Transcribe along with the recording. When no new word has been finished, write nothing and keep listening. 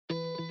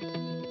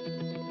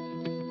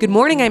Good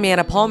morning, I'm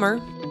Anna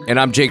Palmer. And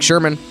I'm Jake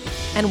Sherman.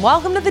 And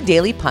welcome to the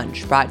Daily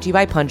Punch, brought to you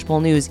by Punchbowl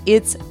News.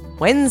 It's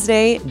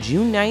Wednesday,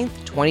 June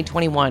 9th,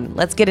 2021.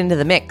 Let's get into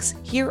the mix.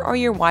 Here are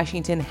your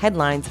Washington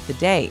headlines of the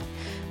day.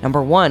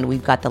 Number one,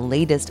 we've got the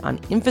latest on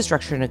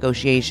infrastructure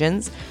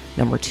negotiations.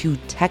 Number two,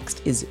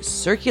 text is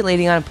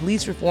circulating on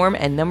police reform.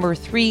 And number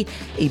three,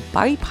 a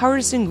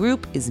bipartisan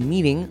group is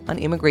meeting on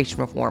immigration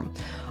reform.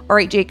 All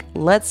right, Jake,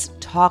 let's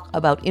talk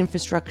about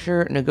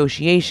infrastructure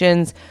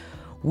negotiations.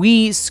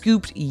 We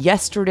scooped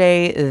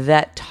yesterday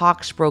that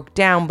talks broke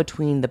down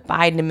between the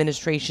Biden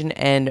administration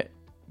and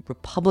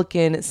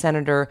Republican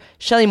Senator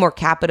Shelley Moore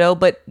Capito,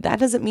 but that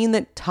doesn't mean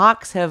that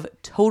talks have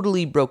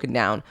totally broken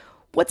down.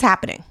 What's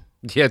happening?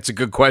 Yeah, it's a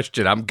good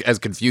question. I'm as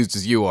confused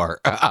as you are.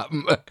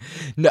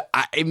 No,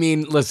 I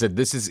mean, listen,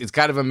 it's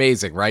kind of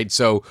amazing, right?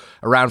 So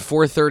around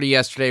 4:30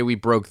 yesterday, we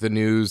broke the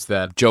news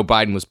that Joe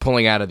Biden was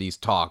pulling out of these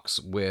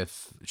talks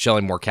with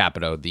Shelley Moore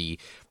Capito, the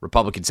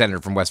Republican senator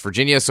from West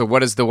Virginia. So what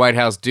does the White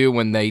House do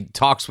when they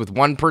talks with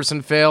one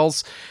person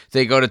fails?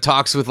 They go to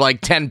talks with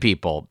like 10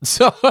 people.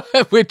 So,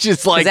 which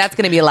is like, that's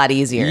going to be a lot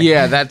easier.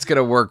 Yeah, that's going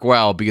to work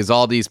well because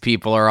all these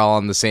people are all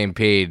on the same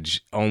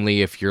page,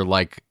 only if you're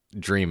like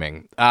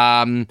dreaming.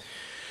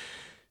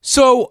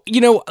 So,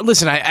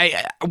 listen,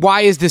 I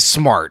why is this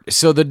smart?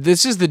 So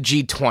this is the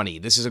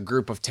G20. This is a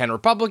group of 10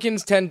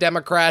 Republicans, 10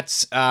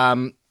 Democrats,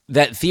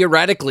 that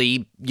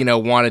theoretically,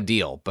 want a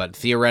deal, but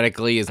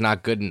theoretically is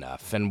not good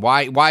enough. And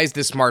why is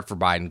this smart for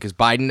Biden? Because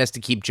Biden has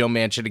to keep Joe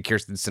Manchin and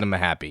Kyrsten Sinema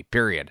happy,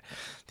 period.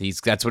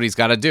 That's what he's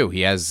got to do.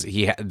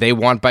 They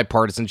want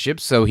bipartisanship,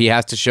 so he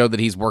has to show that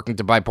he's working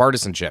to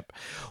bipartisanship.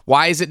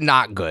 Why is it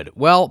not good?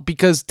 Well,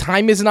 because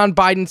time isn't on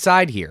Biden's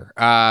side here.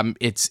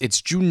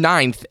 It's June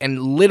 9th,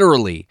 and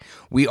literally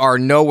we are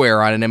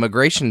nowhere on an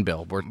immigration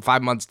bill. We're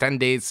 5 months, 10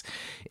 days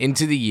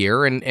into the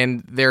year,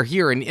 and they're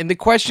here. And the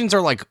questions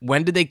are like,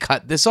 when did they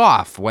cut this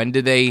off? When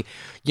did they,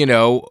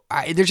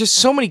 there's just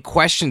so many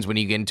questions when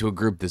you get into a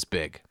group this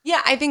big.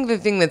 Yeah, I think the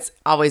thing that's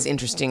always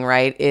interesting,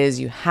 right, is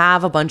you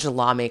have a bunch of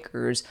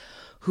lawmakers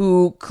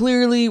who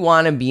clearly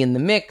want to be in the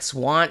mix,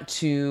 want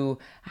to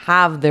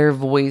have their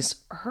voice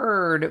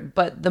heard,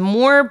 but the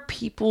more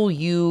people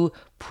you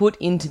put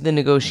into the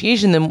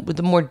negotiation,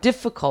 the more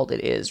difficult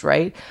it is,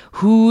 right?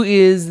 Who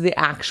is the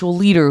actual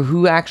leader?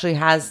 Who actually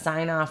has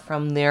sign off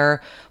from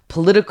their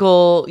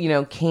political,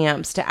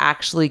 camps to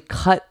actually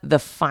cut the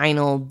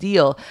final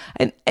deal?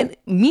 And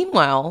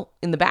meanwhile,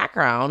 in the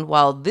background,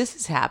 while this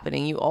is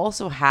happening, you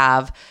also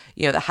have,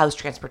 the House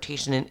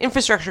Transportation and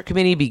Infrastructure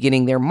Committee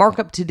beginning their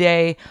markup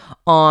today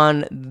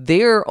on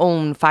their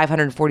own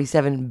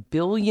 $547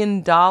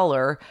 billion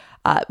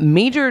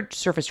major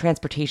surface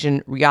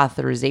transportation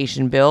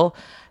reauthorization bill.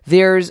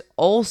 There's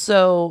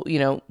also,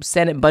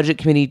 Senate Budget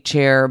Committee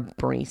Chair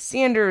Bernie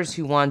Sanders,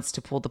 who wants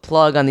to pull the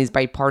plug on these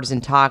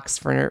bipartisan talks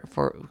for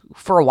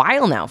a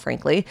while now,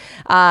 frankly,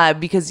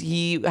 because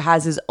he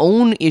has his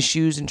own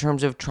issues in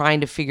terms of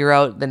trying to figure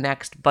out the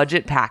next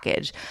budget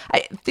package.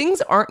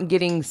 Things aren't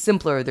getting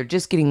simpler; they're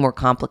just getting more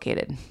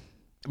complicated.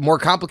 More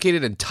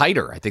complicated and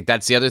tighter. I think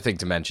that's the other thing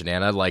to mention,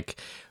 Anna. Like,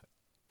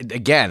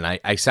 again,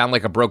 I sound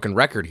like a broken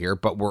record here,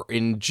 but we're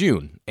in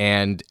June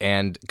and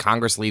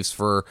Congress leaves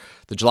for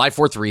the July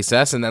 4th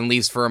recess and then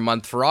leaves for a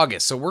month for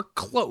August. So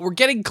we're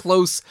getting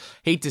close.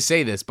 Hate to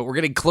say this, but we're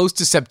getting close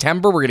to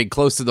September. We're getting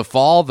close to the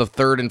fall, the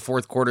third and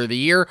fourth quarter of the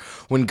year,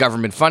 when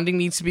government funding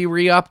needs to be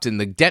re-upped and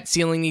the debt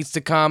ceiling needs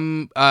to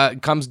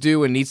comes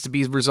due and needs to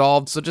be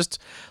resolved. So just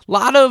a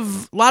lot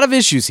of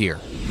issues here.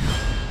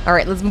 All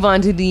right, let's move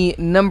on to the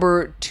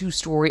number two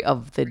story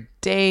of the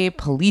day.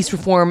 Police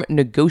reform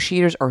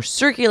negotiators are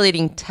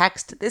circulating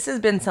text. This has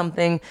been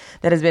something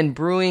that has been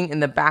brewing in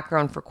the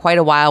background for quite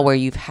a while, where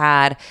you've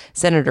had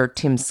Senator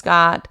Tim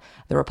Scott,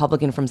 the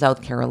Republican from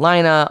South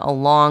Carolina,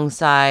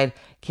 alongside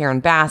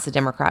Karen Bass, the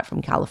Democrat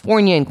from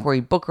California, and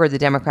Cory Booker, the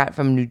Democrat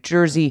from New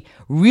Jersey,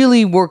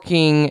 really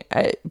working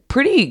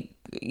pretty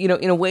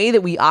in a way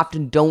that we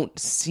often don't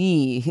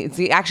see. It's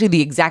actually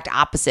the exact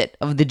opposite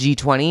of the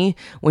G20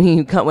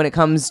 when it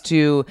comes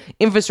to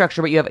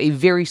infrastructure, but you have a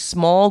very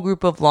small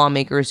group of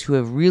lawmakers who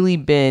have really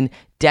been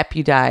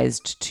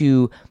deputized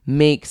to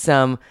make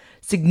some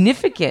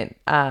significant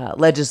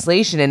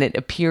legislation, and it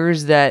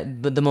appears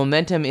that the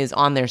momentum is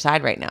on their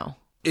side right now.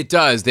 It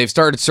does. They've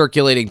started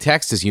circulating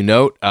text, as you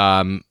note.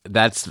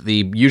 That's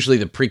usually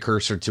the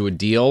precursor to a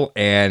deal,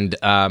 and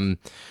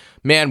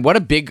man, what a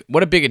big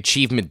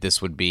achievement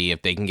this would be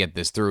if they can get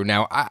this through.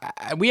 Now,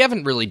 we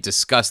haven't really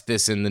discussed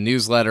this in the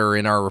newsletter or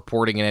in our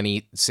reporting in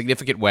any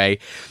significant way,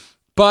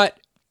 but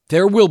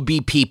there will be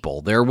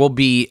people, there will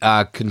be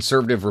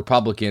conservative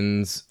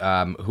Republicans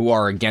who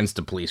are against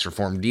a police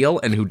reform deal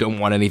and who don't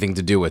want anything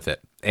to do with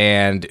it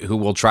and who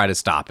will try to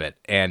stop it.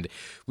 And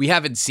we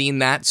haven't seen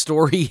that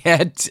story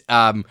yet.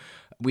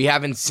 We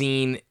haven't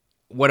seen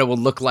what it will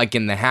look like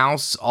in the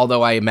House,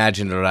 although I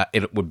imagine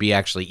it would be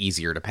actually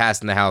easier to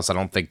pass in the House. I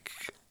don't think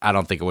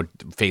it would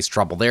face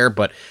trouble there,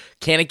 but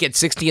can it get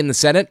 60 in the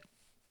Senate?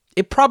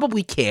 It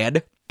probably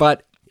can,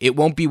 but it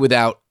won't be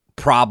without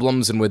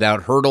problems and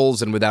without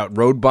hurdles and without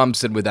road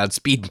bumps and without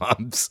speed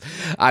bumps,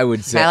 I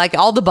would say. I like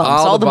all the bumps.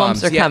 All the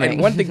bumps are coming.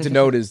 And one thing to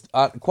note is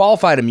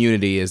qualified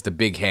immunity is the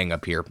big hang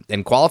up here.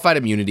 And qualified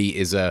immunity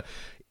is a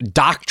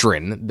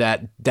doctrine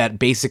that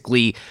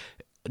basically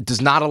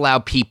does not allow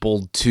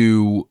people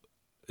to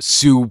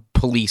sue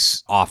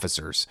police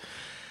officers.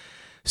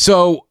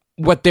 So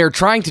what they're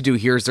trying to do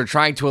here is they're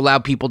trying to allow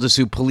people to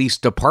sue police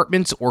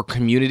departments or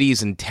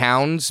communities and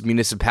towns,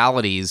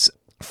 municipalities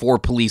for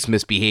police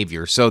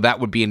misbehavior. So that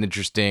would be an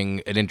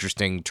interesting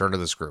turn of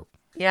the screw.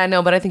 Yeah,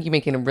 no, but I think you're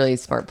making a really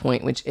smart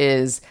point, which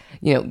is,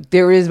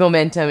 there is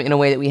momentum in a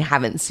way that we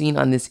haven't seen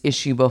on this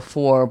issue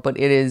before, but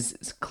it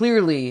is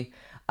clearly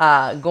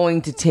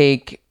going to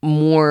take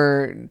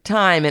more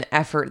time and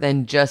effort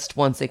than just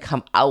once they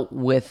come out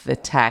with the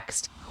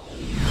text.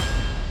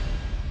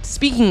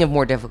 Speaking of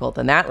more difficult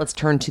than that, let's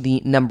turn to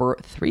the number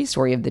 3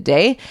 story of the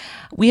day.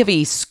 We have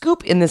a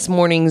scoop in this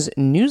morning's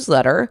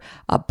newsletter.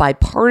 A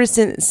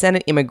bipartisan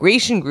Senate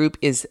immigration group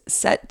is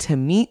set to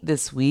meet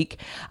this week.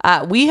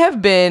 We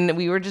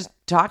were just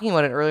talking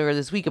about it earlier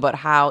this week about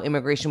how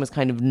immigration was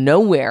kind of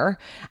nowhere.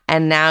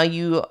 And now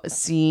you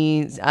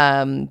see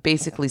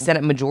basically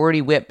Senate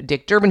Majority Whip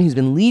Dick Durbin, who's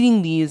been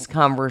leading these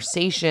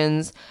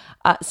conversations,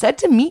 set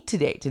to meet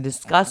today to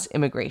discuss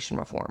immigration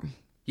reform.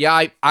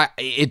 Yeah,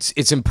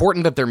 it's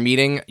important that they're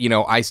meeting.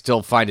 I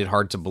still find it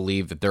hard to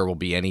believe that there will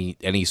be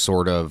any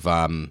sort of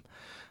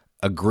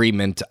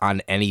agreement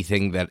on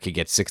anything that could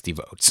get 60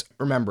 votes.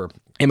 Remember,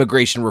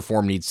 immigration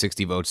reform needs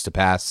 60 votes to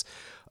pass.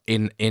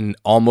 In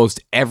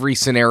almost every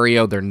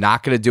scenario, they're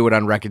not going to do it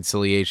on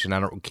reconciliation. I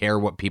don't care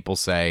what people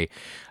say.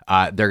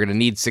 They're going to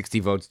need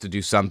 60 votes to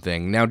do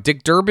something. Now,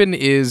 Dick Durbin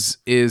has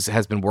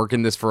been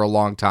working this for a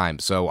long time,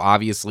 so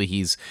obviously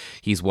he's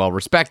well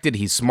respected.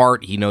 He's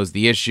smart. He knows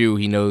the issue.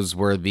 He knows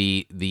where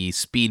the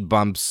speed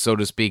bumps, so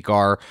to speak,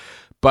 are.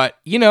 But,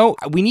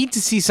 we need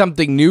to see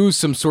something new,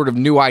 some sort of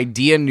new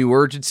idea, new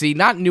urgency,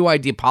 not new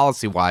idea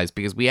policy-wise,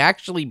 because we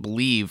actually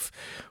believe,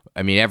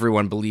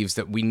 everyone believes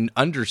that we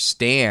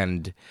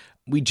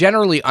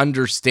generally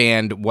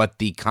understand what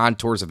the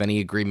contours of any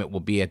agreement will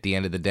be at the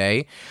end of the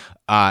day.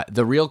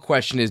 The real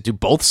question is, do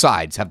both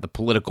sides have the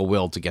political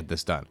will to get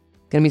this done?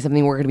 Going to be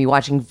something we're going to be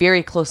watching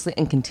very closely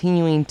and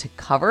continuing to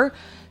cover.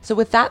 So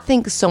with that,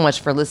 thanks so much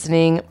for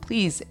listening.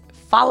 Please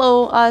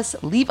follow us,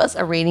 leave us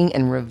a rating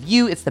and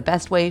review. It's the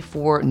best way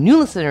for new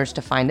listeners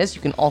to find us.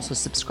 You can also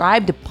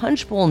subscribe to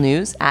Punchbowl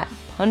News at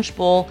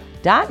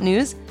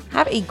punchbowl.news.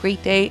 Have a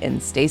great day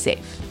and stay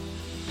safe.